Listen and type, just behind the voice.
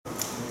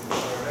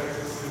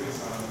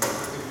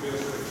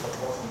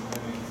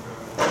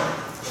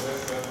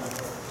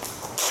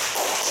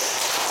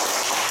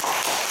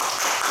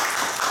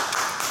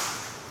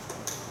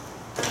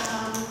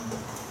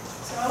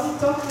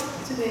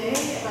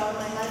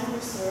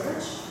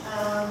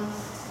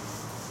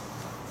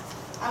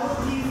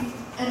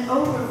an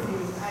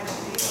overview,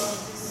 actually, of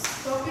this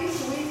topic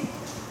with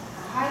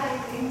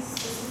highlighting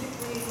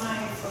specifically my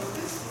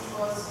focus, which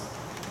was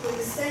to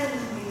extend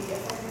the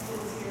effective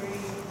field theory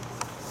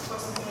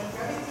post-Newtonian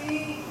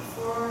gravity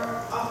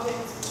for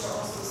objects which are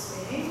also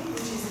spinning,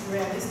 which is the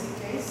realistic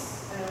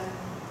case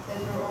that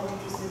we're all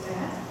interested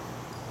in.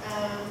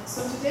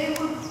 So today I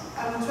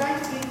will try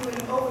to give you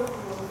an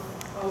overview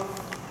of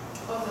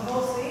the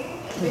whole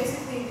thing, and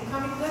basically in the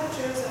coming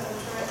lectures I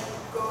will try to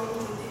go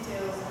into the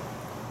details of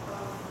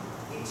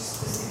each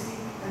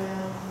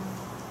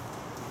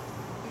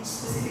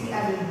specific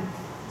avenue.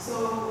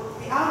 So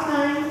the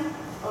outline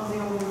of the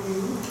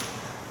overview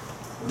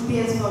would be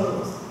as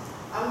follows.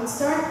 I would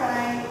start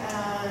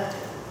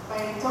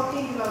by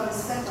talking about the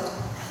setup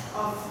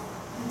of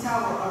the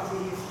tower of the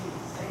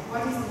EFTs. Like,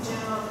 what is the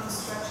general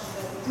construction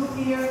that we do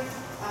here?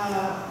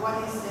 What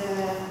is the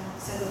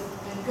setup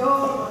and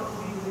goal? What would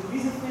be the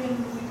degrees of freedom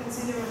that we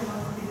consider, and what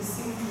would be the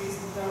symmetries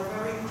that are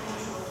very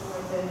crucial to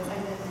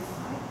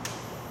identify.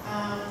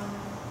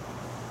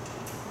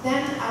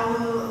 Then I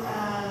will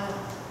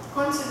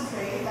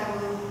concentrate.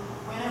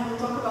 When I will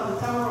talk about the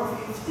tower of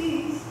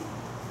EFTs,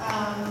 I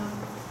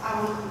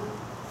will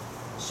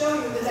show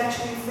you that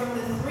actually from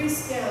the three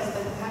scales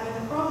that we have in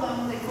the problem,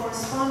 they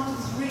correspond to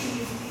three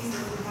EFTs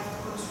that we have to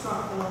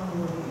construct along the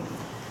way.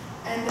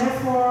 And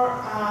therefore,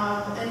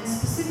 and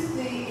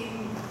specifically in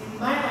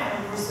my line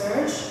of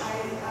research, I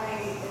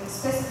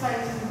specified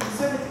in the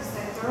conservative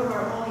sector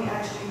where only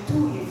actually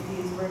two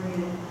EFTs were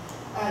needed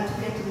to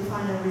get to the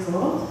final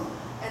result.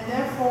 And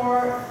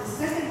therefore, the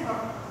second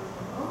part,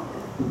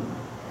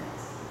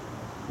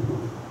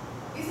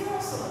 is there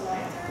also a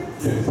lighter?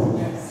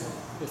 Yes.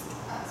 So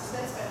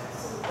that's better.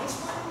 So which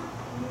one?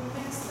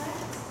 Next slide?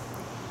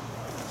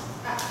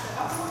 The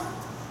upper one?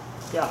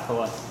 The upper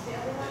one. The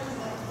other one is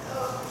like,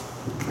 oh,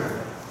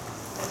 perfect.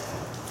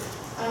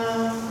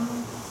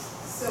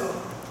 So,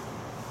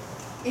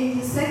 in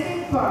the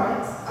second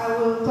part, I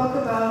will talk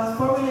about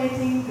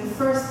formulating the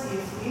first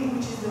EFT,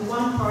 which is the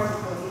one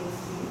particle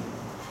EFT,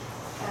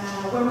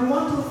 where we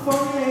want to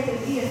formulate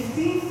an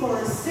EFT for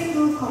a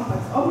single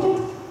compact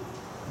object,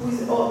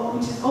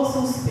 which is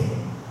also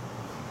spinning.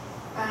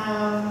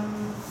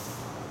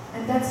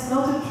 And that's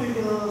not a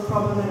trivial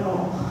problem at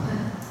all.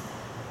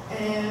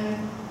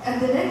 And at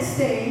the next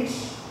stage,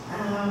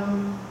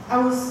 I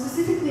will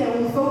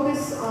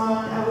focus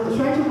on, I will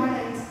try to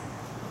highlight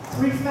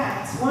three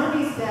facts.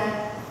 One is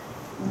that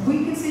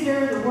we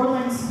consider the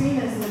worldline spin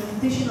as an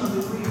additional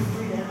degree of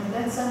freedom, and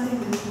that's something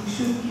that we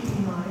should keep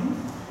in mind.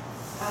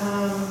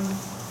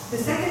 The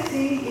second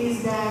thing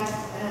is that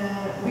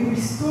we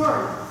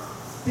restore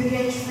the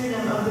gauge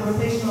freedom of the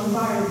rotational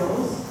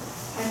variables,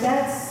 and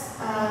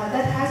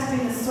that has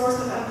been a source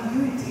of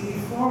ambiguity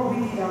before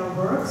we did our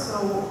work.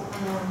 So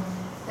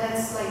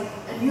that's like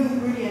a new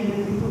ingredient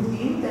that we put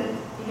in that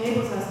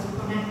enables us to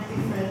connect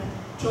different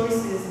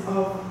choices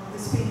of the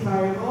spin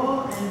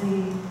variable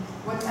and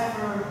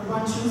whatever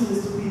one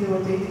chooses to be the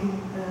rotating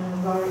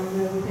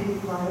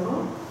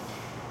variable.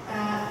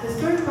 The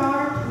third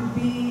part would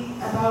be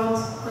about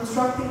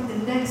constructing the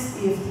next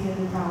EFT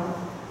in the tower.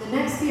 The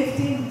next EFT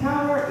in the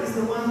tower is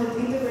the one that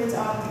integrates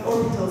out the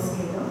orbital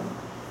scale.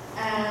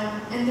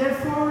 And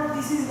therefore,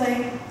 this is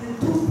like the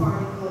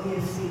two-particle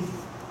EFT,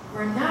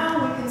 where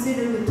now we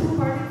consider the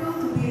two-particle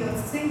to be a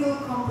single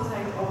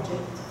composite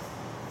object.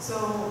 So,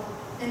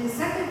 in the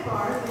third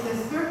part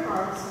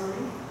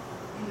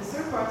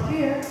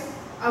here,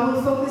 I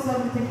will focus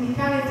on the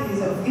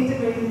technicalities of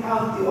integrating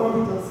out the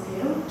orbital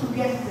scale to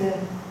get the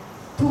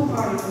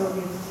two-particle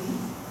EFT.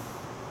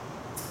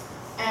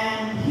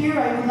 And here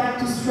I would like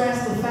to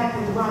stress the fact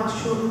that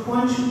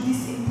one should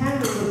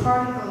disentangle the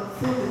particle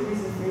field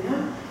degrees of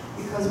freedom,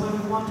 because when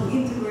we want to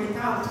integrate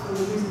out the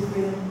degrees of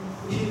freedom,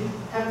 we should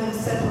have them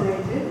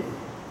separated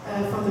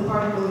from the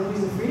particle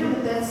degrees of freedom,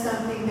 and that's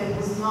something that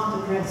was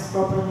not addressed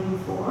properly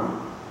before.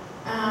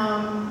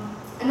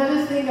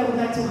 Another thing I would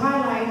like to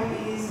highlight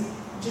is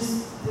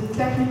just the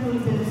technically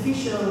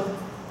beneficial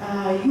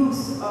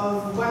use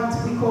of what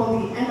we call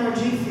the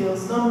NRG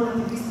fields,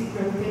 non-relativistic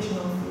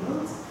gravitational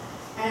fields,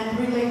 and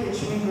related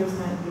Schwinger's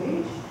time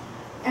gauge.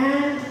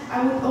 And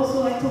I would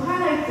also like to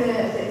highlight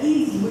the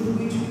ease with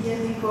which we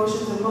get the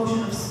equations of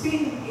motion of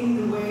spin in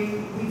the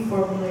way we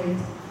formulate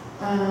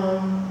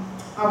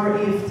our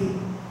EFT.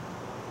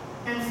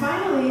 And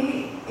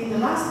finally, in the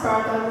last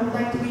part, I would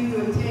like to give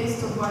you a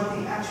taste of what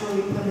the actual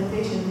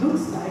implementation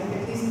looks like,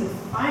 at least the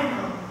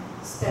final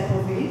step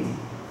of it,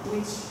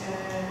 which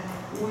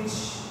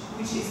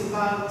is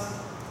about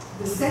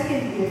the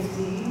second EFT,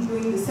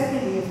 doing the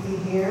second EFT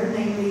here,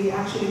 namely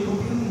actually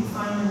computing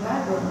Feynman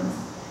diagrams.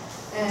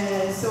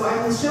 So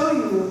I will show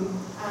you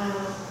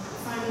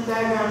Feynman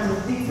diagrams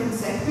of different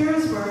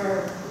sectors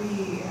where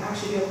we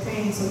actually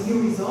obtained some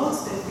new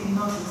results that did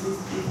not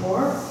exist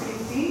before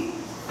EFT.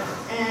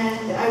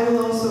 And I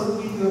will also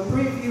give you a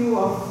preview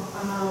of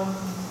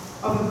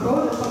a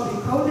code, a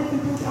public code that we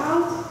put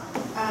out.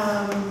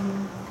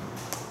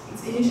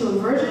 Its initial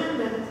version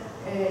that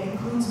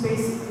includes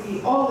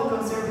basically all the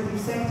conservative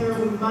sector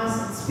with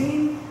mass and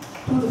spin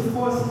to the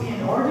fourth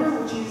PN order,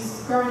 which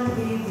is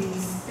currently the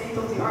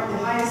state-of-the-art, the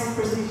highest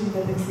precision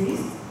that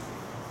exists.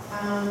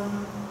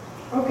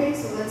 Okay,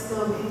 so let's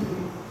delve into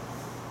it.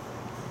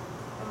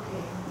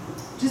 Okay,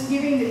 just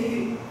giving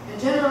a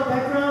general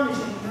background, which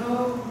I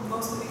know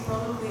most of you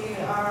probably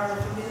are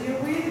familiar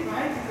with,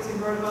 right? Because we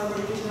heard about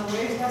gravitational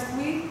waves last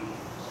week,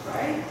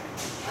 right?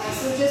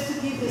 So just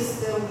to give this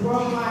the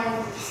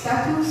worldwide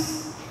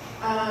status,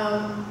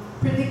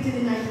 predicted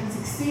in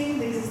 1916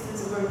 the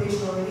existence of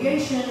gravitational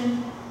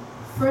radiation.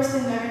 First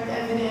indirect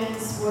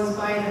evidence was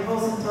by the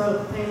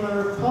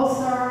Wilson-Taylor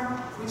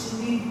pulsar, which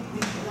indeed,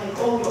 like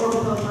all the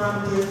orbital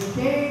parameters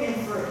decayed, and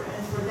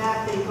for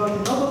that they got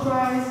the Nobel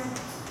Prize.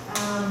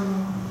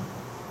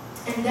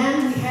 And then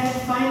we had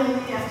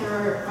finally,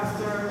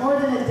 after more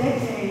than a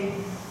decade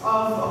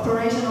of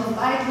operation of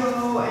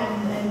LIGO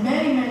and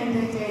many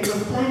decades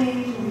of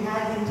planning, we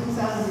had in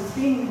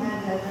 2015 we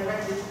had a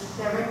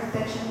direct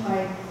detection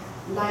by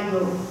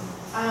LIGO.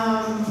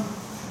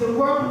 The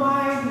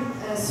worldwide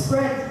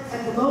spread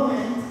at the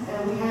moment,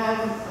 we have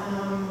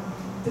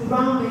the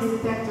ground-based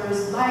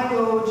detectors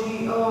LIGO,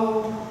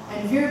 GEO,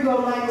 and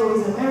Virgo. LIGO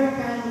is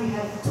American. We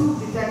have two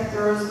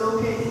detectors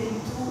located in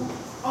two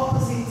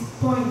opposite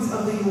points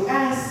of the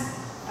US.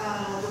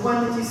 The one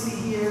that you see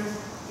here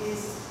is,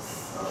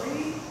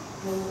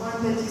 the one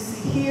that you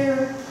see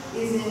here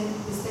is in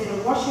the state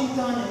of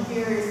Washington, and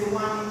here is the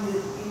one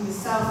in the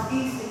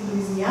southeast in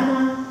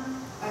Louisiana.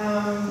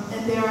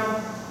 And they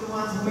are the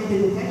ones who made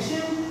the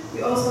detection. We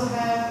also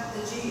have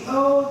the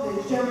GEO,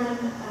 the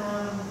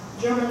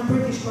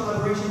German-British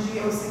collaboration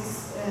GEO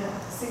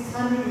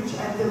 600, which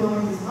at the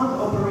moment is not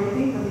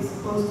operating, but is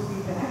supposed to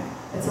be back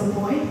at some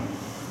point.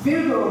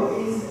 Virgo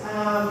is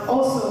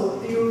also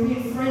the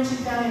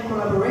European-French-Italian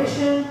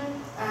collaboration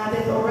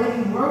that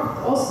already worked.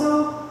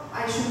 Also,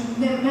 I should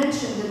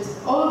mention that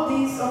all of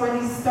these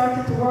already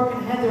started to work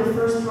and had their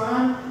first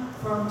run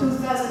from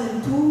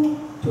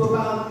 2002 to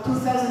about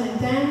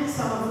 2010,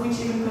 some of which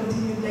even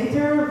continued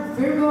later.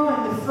 Virgo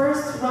and the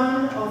first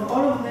run of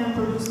all of them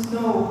produced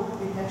no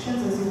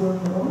detections, as you well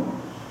know.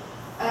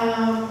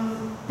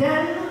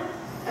 Then,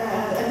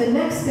 at the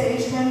next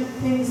stage came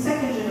the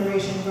second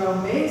generation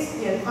ground-based,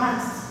 the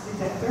advanced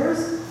detectors.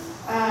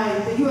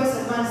 The US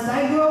Advanced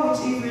LIGO,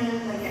 which even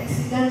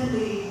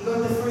accidentally got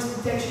the first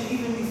detection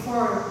even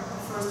before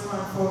the first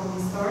run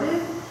formally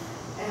started.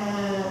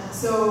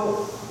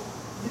 So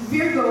the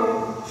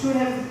Virgo should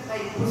have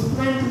was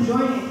planned to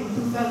join it in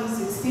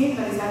 2016,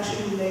 but is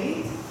actually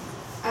late.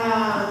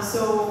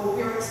 So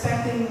we're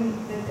expecting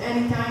that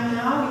any time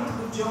now it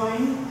would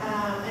join,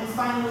 and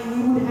finally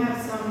we would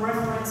have some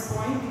reference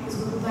point because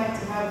we would like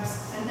to have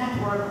a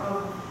network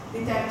of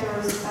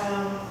detectors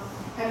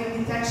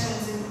having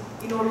detections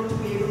in order to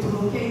be able to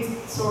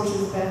locate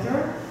sources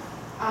better.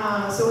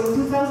 So in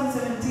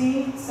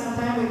 2017,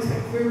 sometime we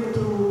expect Virgo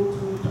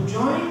to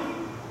join.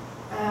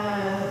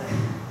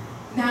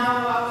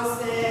 Now,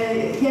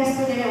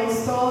 yesterday I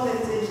was told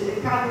that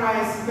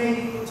Cadra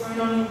maybe will join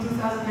on in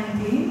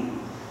 2019.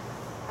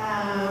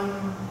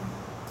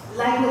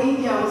 LIGO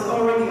India was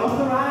already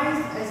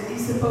authorized, as it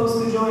is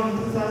supposed to join in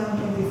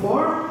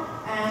 2024.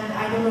 And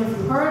I don't know if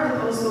you heard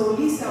that also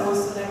Lisa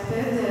was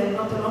selected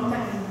not a long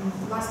time,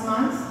 last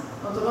month,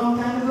 not a long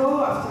time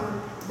ago, after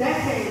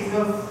decades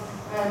of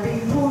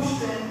being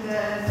pushed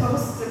and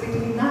tossed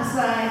between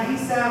NASA and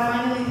ESA.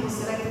 Finally, it was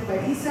selected by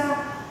ESA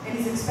and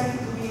is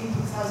expected to be in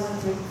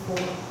 2024.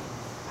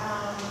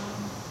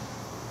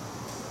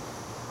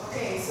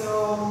 Okay,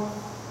 so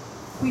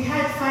we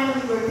had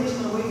finally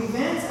gravitational wave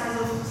events as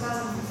of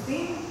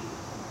 2015.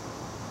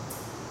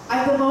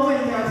 At the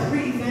moment, there are 3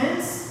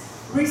 events.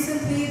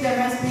 Recently, there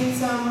has been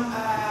some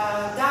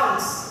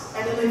doubts.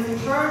 I don't know if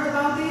you've heard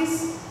about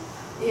this.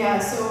 Yeah,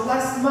 so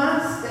last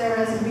month there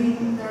has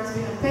been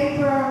a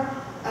paper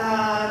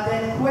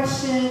that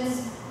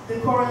questions the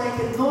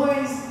correlated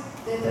noise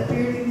that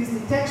appeared in these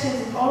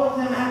detections, and all of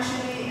them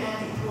actually,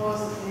 and it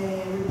was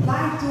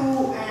replied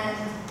to, and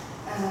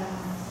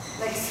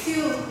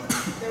still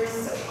there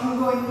is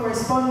ongoing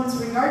correspondence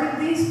regarding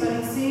this, but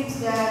it seems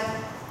that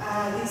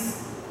this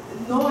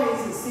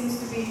noise seems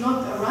to be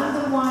not a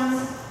random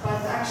one,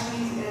 but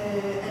actually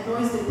a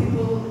noise that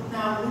people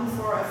now look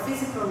for a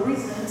physical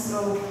reason.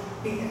 So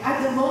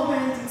at the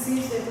moment, it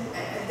seems that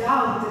a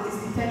doubt that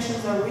these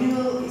detections are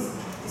real is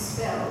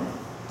dispelled.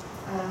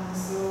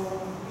 So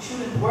we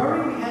shouldn't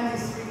worry, we have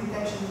these 3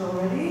 detections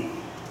already.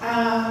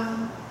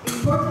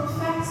 Important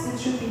facts that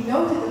should be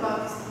noted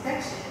about these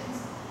detections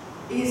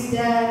is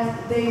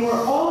that they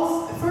were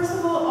all, first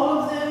of all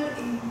of them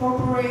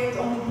incorporate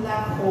only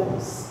black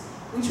holes,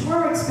 which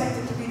were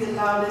expected to be the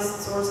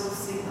loudest source of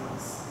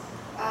signals.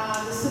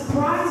 The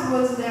surprise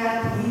was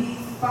that we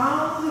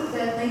found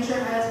that nature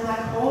has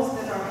black holes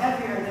that are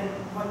heavier than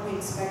what we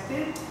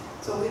expected.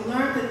 So we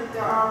learned that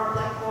there are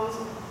black holes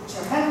which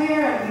are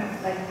heavier, and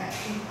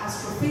in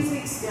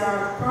astrophysics, there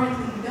are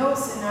currently no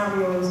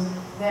scenarios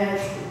that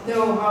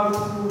know how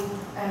to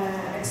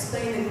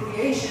explain the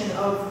creation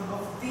of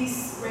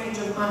this range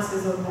of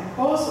masses of black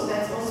holes. So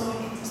that's also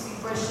an interesting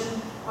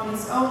question on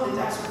its own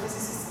that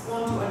astrophysicists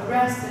want to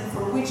address, and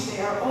for which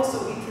they are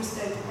also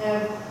interested to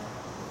have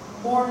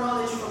more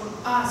knowledge from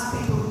us,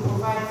 people who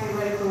provide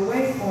theoretical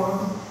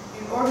waveform,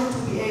 in order to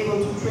be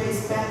able to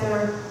trace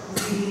better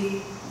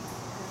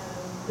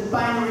the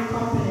binary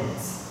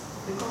components,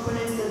 the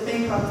components that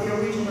make up the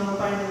original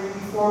binary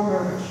before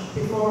merger.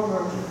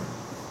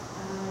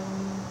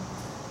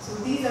 So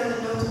these are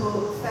the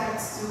notable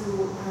facts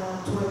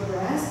to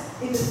address.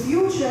 In the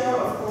future,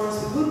 of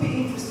course, we would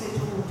be interested to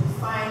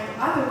find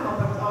other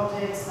compact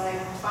objects like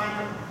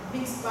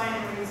mixed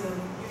binaries of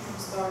neutron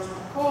stars we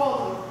call,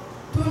 or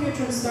 2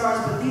 neutron stars,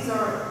 but these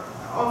are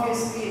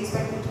obviously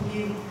expected to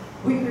give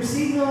weaker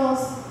signals,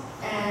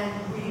 and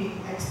we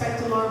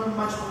expect to learn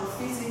much more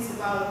physics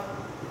about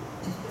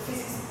the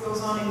physics that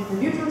goes on in the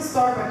neutron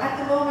star. But at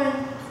the moment,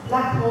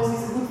 black holes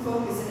is a good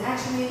focus, and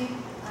actually,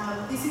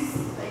 this is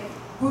like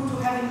good to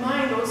have in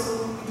mind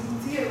also when we do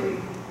theory,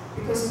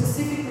 because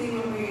specifically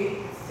when we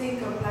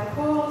think of black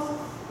holes,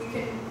 we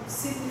can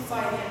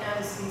simplify the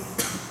analysis.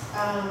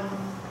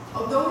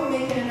 Although we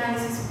make an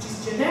analysis which is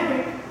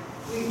generic,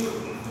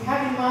 if we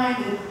have in mind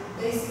that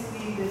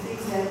basically the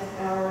things that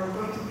are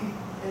going to be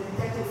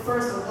detected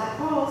first are black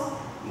holes,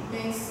 it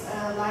makes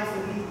life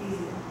a bit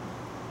easier.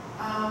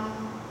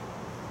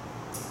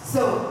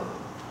 So,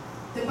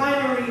 the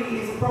binary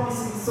is a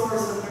promising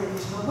source of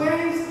gravitational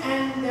waves,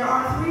 and there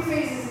are 3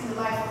 phases in the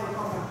life of a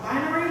compact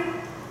binary.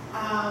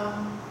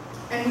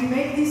 And we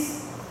make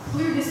this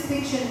clear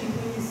distinction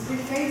between these 3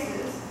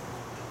 phases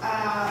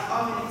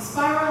of an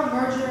spiral,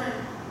 merger, and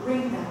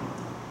ring down.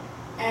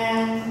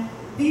 And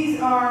these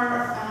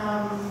are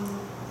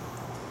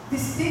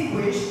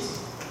distinguished,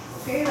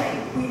 okay,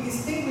 like we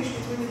distinguish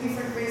between the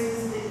different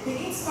phases. The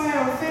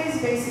in-spiral phase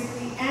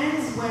basically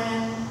ends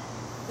when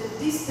the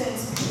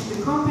distance between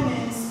the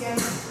components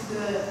gets to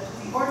the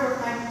order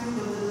of magnitude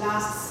of the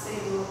last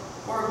stable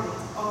orbit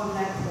of a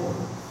black hole.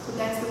 So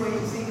that's the way to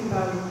think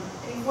about it.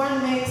 And if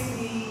one makes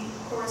the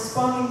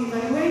corresponding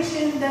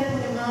evaluation, that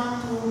would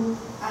amount to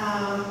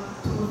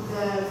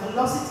the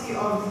velocity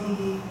of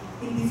the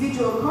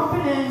individual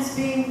components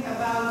being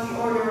about the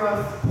order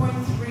of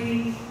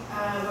 0.3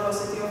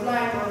 velocity of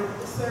light, or a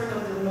third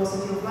of the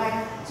velocity of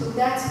light. So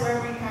that's where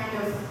we kind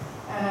of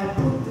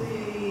put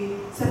the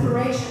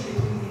separation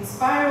between the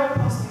spiral,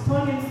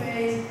 post-Newtonian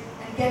phase,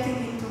 and getting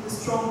into the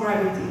strong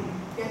gravity,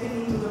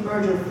 getting into the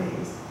merger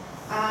phase.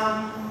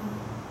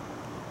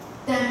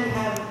 Then we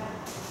have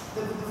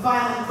the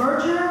violent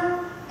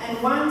merger,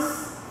 and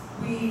once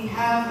we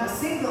have a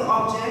single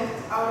object,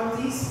 out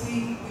of this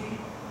we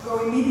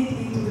go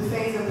immediately to the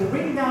phase of the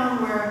ring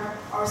down, where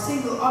our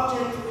single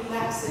object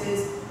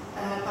relapses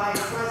by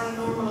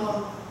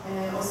quasi-normal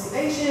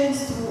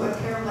oscillations to a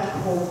Kerr black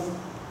hole.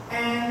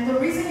 And the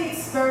reason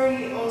it's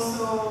very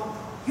also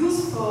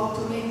useful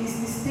to make this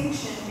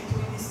distinction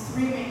between these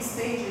 3 main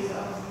stages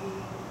of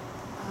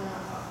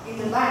in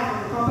the life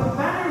of the compact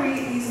binary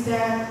is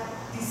that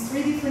these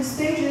 3 different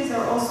stages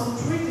are also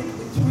treated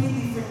with 3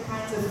 different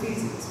kinds of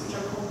physics, which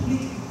are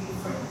completely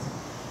different.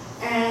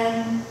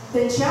 And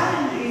the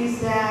challenge is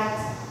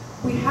that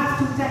we have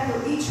to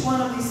tackle each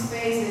one of these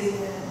phases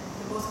in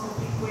the most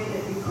complete way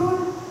that we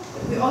could,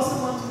 but we also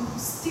want to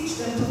stitch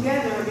them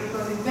together,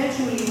 because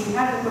eventually we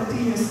have a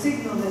continuous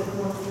signal that we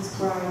want to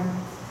describe.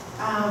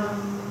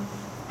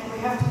 And we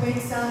have to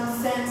make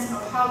some sense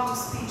of how to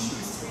stitch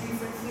these 3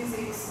 different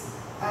physics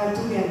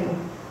together.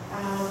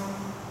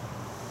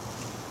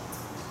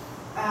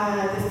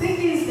 The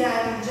thing is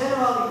that in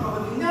general, you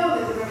probably know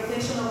that the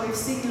gravitational wave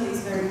signal is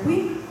very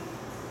weak,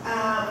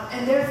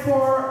 and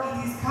therefore it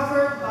is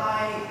covered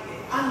by,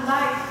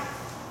 unlike,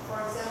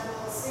 for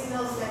example,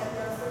 signals that we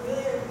are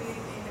familiar with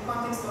in the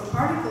context of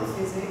particle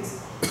physics.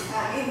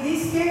 In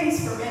this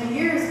case, for many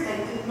years,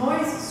 the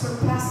noise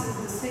surpasses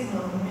the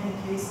signal in many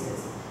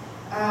cases.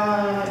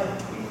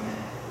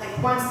 Like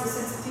once the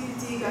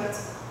sensitivity got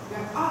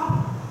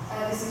up,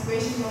 the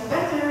situation got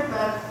better,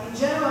 but in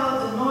general,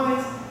 the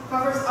noise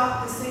covers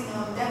up the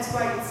signal. That's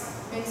why it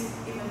makes it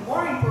even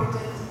more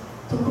important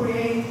to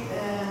create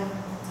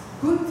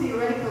good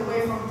theoretical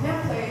waveform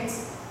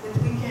templates that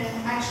we can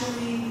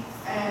actually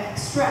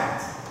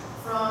extract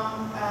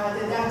from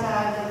the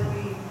data that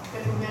we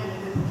measure,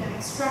 that we can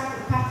extract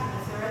a pattern, a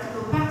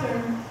theoretical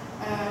pattern,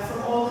 from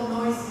all the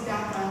noisy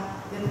data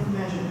that we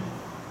measure.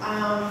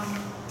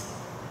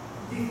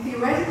 The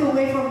theoretical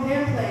waveform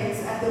templates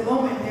at the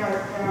moment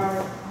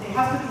they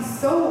have to be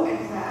so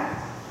exact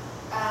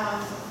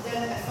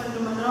that a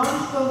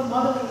phenomenological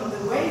modeling of the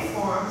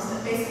waveforms,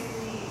 and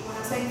basically when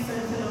I'm saying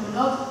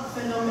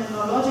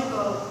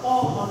phenomenological,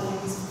 all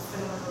modeling is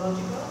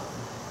phenomenological,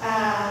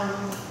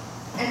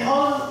 and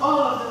all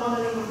of the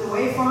modeling of the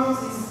waveforms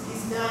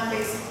is done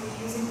basically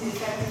using the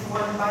effective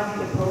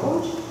one-body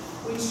approach,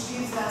 which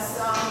gives us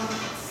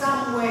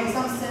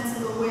some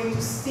sensible way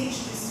to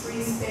stitch these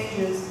 3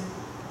 stages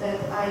that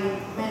I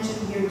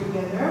mentioned here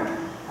together.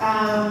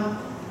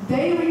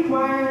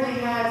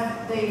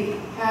 They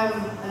have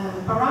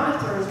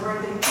parameters where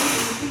they do the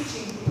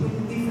stitching between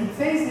the different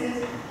phases,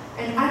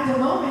 and at the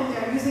moment they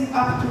are using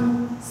up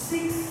to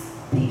 6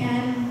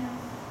 PN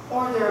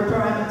order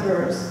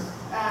parameters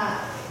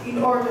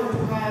in order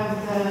to have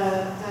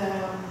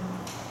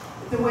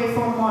the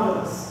waveform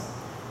models.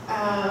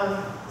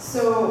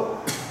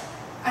 So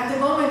at the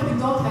moment we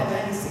don't have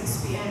any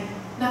 6pn.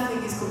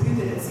 Nothing is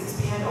computed at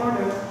 6pn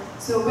order.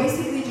 So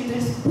basically they're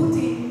just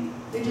putting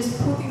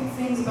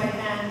things by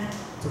hand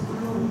to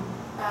glue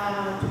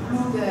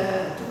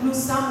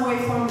some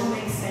waveform that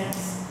makes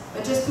sense.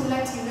 But just to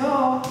let you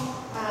know,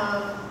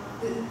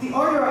 the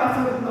order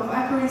of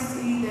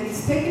accuracy that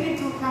is taken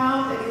into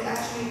account that is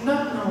actually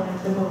not known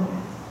at the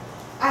moment.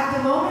 At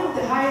the moment,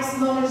 the highest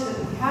knowledge that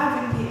we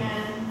have in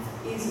PN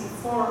is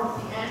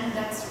 4pn,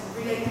 that's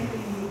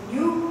relatively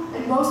new,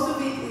 and most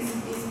of it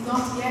is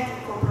not yet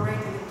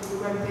incorporated into the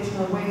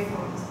gravitational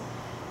waveforms.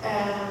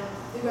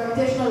 The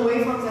gravitational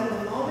waveforms at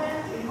the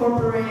moment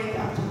incorporate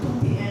up to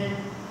 2pn.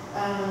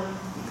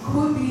 It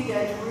could be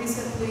that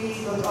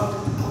recently got up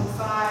to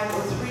 2.5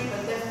 or 3,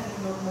 but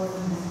definitely not more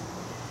than that.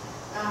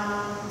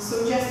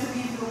 So just to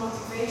give you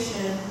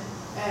motivation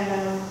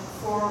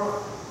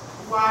for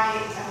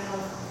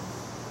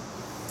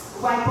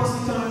why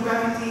post-Newtonian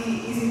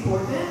gravity is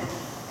important.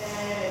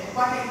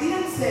 What I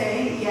didn't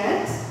say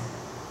yet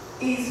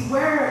is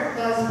where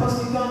does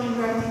post-Newtonian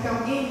gravity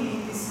come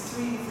in these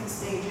 3 different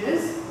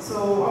stages.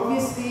 So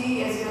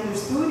obviously, as you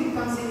understood, it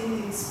comes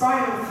in the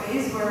spiral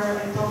phase where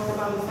I talked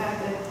about the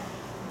fact that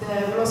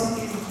the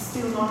velocity is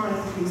still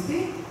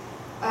non-relativistic.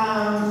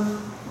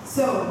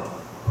 So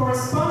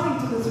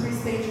corresponding to the 3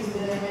 stages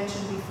that I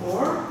mentioned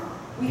before,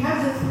 we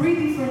have the 3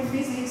 different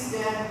physics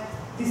that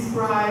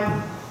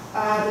describe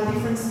the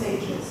different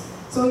stages.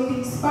 So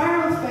in the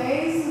spiral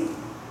phase,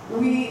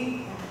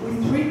 we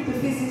treat the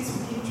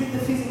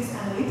physics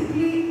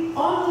analytically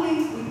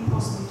only with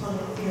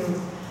post-Newtonian theory.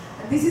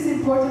 And this is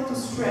important to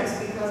stress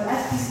because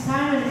at this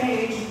time and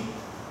age,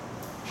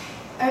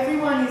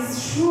 everyone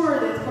is sure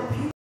that